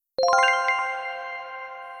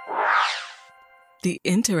the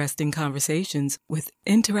Interesting Conversations with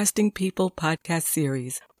Interesting People podcast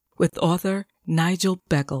series with author Nigel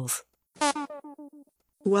Beckles.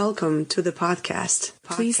 Welcome to the podcast.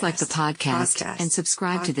 Please like the podcast and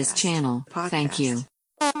subscribe to this channel. Thank you.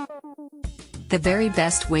 The very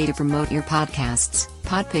best way to promote your podcasts.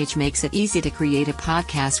 Podpage makes it easy to create a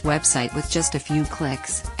podcast website with just a few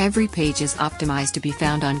clicks. Every page is optimized to be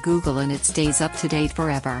found on Google and it stays up to date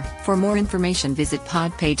forever. For more information, visit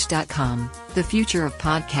podpage.com. The future of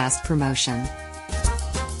podcast promotion.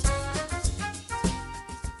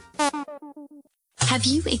 Have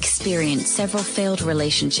you experienced several failed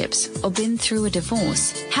relationships or been through a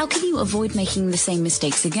divorce? How can you avoid making the same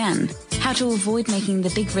mistakes again? How to avoid making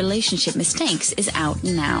the big relationship mistakes is out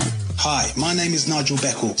now. Hi, my name is Nigel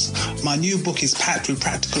Beckles. My new book is packed with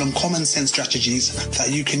practical and common sense strategies that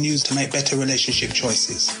you can use to make better relationship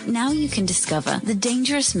choices. Now you can discover the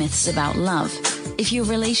dangerous myths about love. If your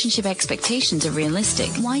relationship expectations are realistic,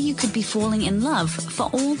 why you could be falling in love for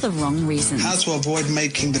all the wrong reasons. How to avoid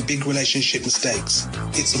making the big relationship mistakes.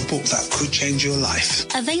 It's a book that could change your life.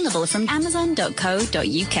 Available from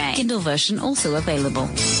amazon.co.uk. Kindle version also available.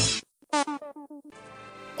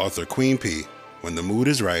 Author Queen P. When the Mood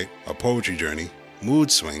is Right, A Poetry Journey, Mood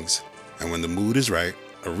Swings, and When the Mood is Right,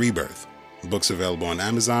 A Rebirth. Books available on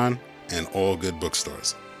Amazon and all good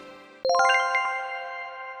bookstores.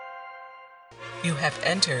 You have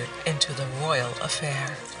entered into the Royal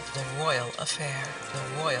Affair. The Royal Affair.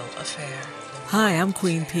 The Royal Affair. Hi, I'm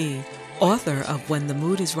Queen P, author of When the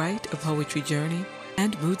Mood is Right, A Poetry Journey,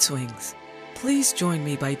 and Mood Swings. Please join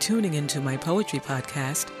me by tuning into my poetry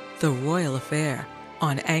podcast, The Royal Affair,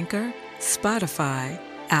 on Anchor, Spotify,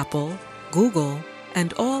 Apple, Google,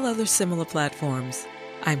 and all other similar platforms.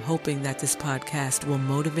 I'm hoping that this podcast will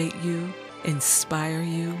motivate you, inspire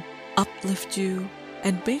you, uplift you,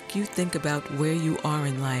 and make you think about where you are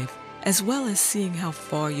in life, as well as seeing how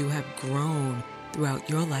far you have grown throughout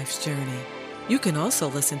your life's journey. You can also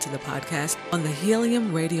listen to the podcast on the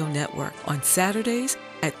Helium Radio Network on Saturdays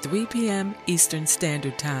at 3 p.m. Eastern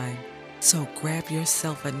Standard Time. So grab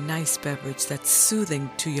yourself a nice beverage that's soothing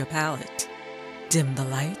to your palate. Dim the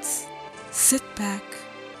lights, sit back,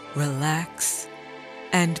 relax,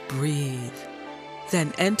 and breathe.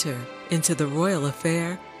 Then enter into the Royal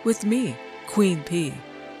Affair with me, Queen P.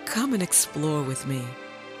 Come and explore with me.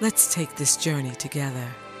 Let's take this journey together.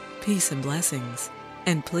 Peace and blessings.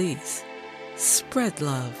 And please, spread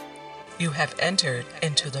love. You have entered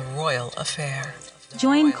into the Royal Affair.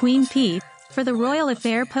 Join Queen P for the Royal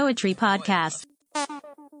Affair Poetry Podcast.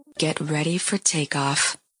 Get ready for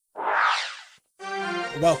takeoff.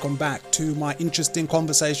 Welcome back to my Interesting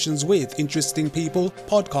Conversations with Interesting People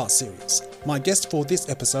podcast series. My guest for this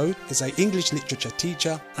episode is an English literature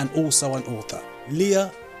teacher and also an author,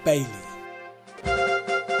 Leah Bailey.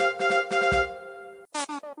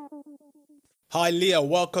 Hi Leah,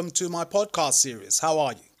 welcome to my podcast series. How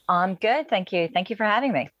are you? I'm good, thank you. Thank you for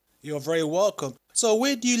having me. You're very welcome. So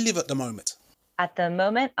where do you live at the moment? At the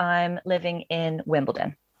moment, I'm living in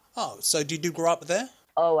Wimbledon. Oh, so did you grow up there?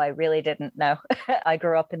 Oh, I really didn't know. I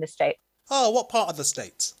grew up in the States. Oh, what part of the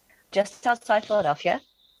States? Just outside Philadelphia.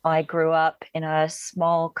 I grew up in a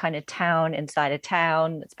small kind of town inside a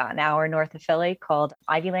town. It's about an hour north of Philly called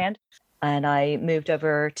Ivyland. And I moved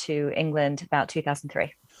over to England about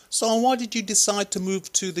 2003. So why did you decide to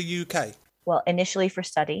move to the UK? Well, initially for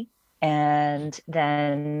study. And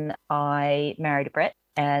then I married a Brit.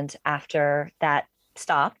 And after that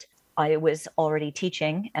stopped, I was already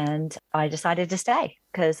teaching and I decided to stay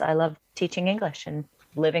because I love teaching English and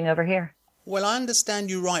living over here. Well, I understand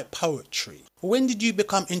you write poetry. When did you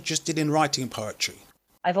become interested in writing poetry?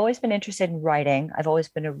 I've always been interested in writing. I've always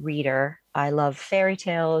been a reader. I love fairy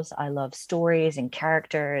tales. I love stories and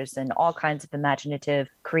characters and all kinds of imaginative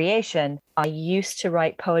creation. I used to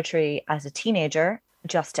write poetry as a teenager,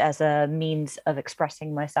 just as a means of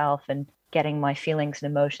expressing myself and getting my feelings and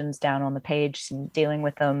emotions down on the page and dealing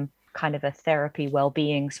with them, kind of a therapy,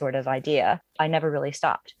 well-being sort of idea. I never really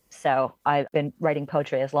stopped. So I've been writing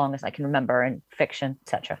poetry as long as I can remember, and fiction,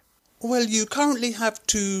 etc. Well, you currently have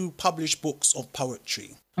 2 published books of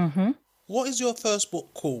poetry. Mm-hmm. What is your first book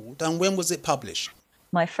called and when was it published?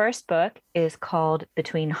 My first book is called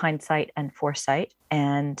Between Hindsight and Foresight,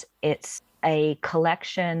 and it's a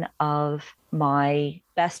collection of my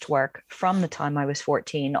best work from the time I was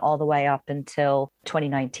 14 all the way up until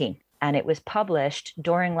 2019. And it was published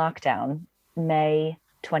during lockdown, May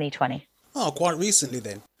 2020. Oh, quite recently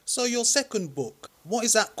then. So your second book, what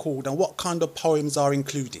is that called and what kind of poems are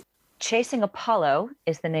included? Chasing Apollo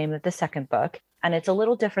is the name of the second book. And it's a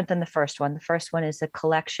little different than the first one. The first one is a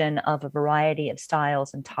collection of a variety of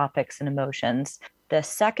styles and topics and emotions. The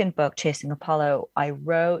second book, Chasing Apollo, I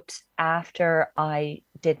wrote after I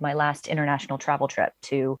did my last international travel trip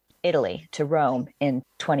to Italy, to Rome in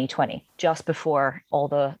 2020, just before all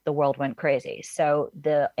the world went crazy. So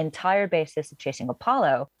the entire basis of Chasing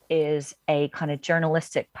Apollo is a kind of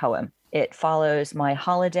journalistic poem. It follows my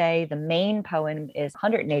holiday. The main poem is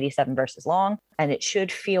 187 verses long, and it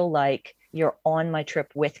should feel like you're on my trip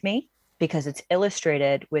with me, because it's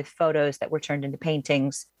illustrated with photos that were turned into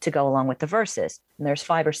paintings to go along with the verses. And there's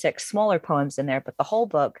 5 or 6 smaller poems in there, but the whole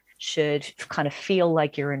book should kind of feel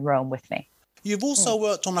like you're in Rome with me. You've also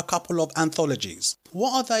worked on a couple of anthologies.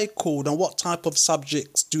 What are they called and what type of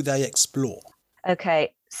subjects do they explore?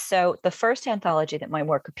 Okay, so the first anthology that my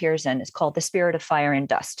work appears in is called The Spirit of Fire and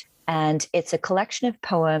Dust. And it's a collection of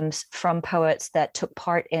poems from poets that took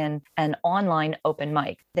part in an online open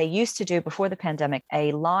mic. They used to do, before the pandemic,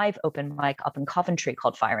 a live open mic up in Coventry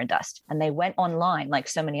called Fire and Dust. And they went online, like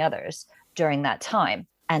so many others, during that time.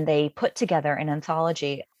 And they put together an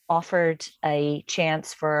anthology, offered a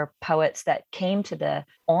chance for poets that came to the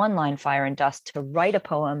online Fire and Dust to write a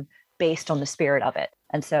poem based on the spirit of it.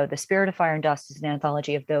 And so The Spirit of Fire and Dust is an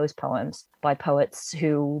anthology of those poems by poets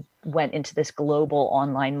who went into this global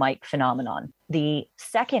online mic phenomenon. The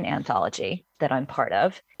second anthology that I'm part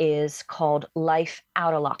of is called Life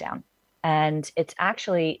Out of Lockdown. And it's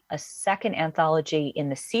actually a second anthology in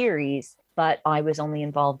the series, but I was only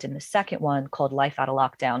involved in the second one, called Life Out of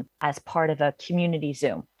Lockdown, as part of a community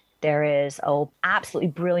Zoom. There is an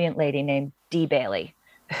absolutely brilliant lady named Dee Bailey,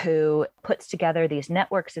 who puts together these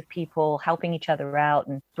networks of people helping each other out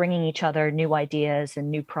and bringing each other new ideas and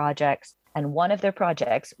new projects. And one of their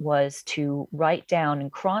projects was to write down and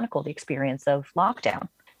chronicle the experience of lockdown.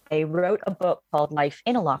 They wrote a book called Life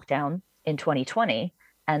in a Lockdown in 2020.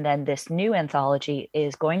 And then this new anthology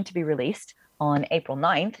is going to be released on April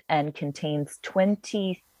 9th and contains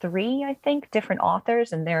 23, I think, different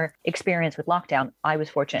authors and their experience with lockdown. I was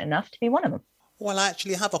fortunate enough to be one of them. Well, I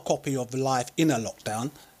actually have a copy of Life in a Lockdown,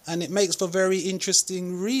 and it makes for very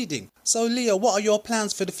interesting reading. So, Leah, what are your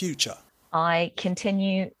plans for the future? I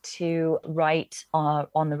continue to write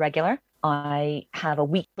on the regular. I have a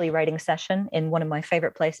weekly writing session in one of my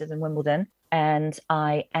favorite places in Wimbledon, and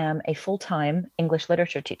I am a full-time English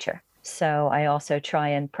literature teacher. So I also try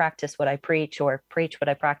and practice what I preach, or preach what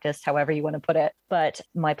I practice, however you want to put it. But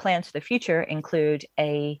my plans for the future include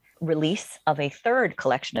a release of a third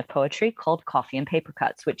collection of poetry called Coffee and Paper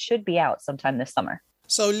Cuts, which should be out sometime this summer.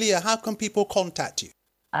 So, Leah, how can people contact you?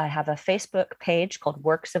 I have a Facebook page called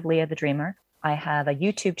Works of Leah the Dreamer. I have a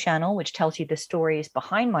YouTube channel which tells you the stories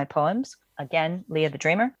behind my poems. Again, Leah the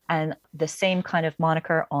Dreamer, and the same kind of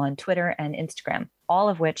moniker on Twitter and Instagram, all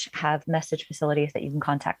of which have message facilities that you can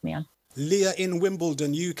contact me on. Leah in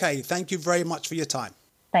Wimbledon, UK, thank you very much for your time.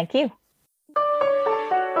 Thank you.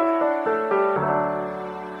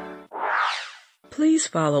 Please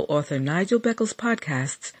follow author Nigel Beckles'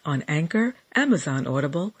 podcasts on Anchor, Amazon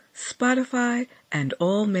Audible, Spotify, and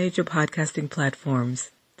all major podcasting platforms.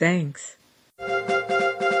 Thanks.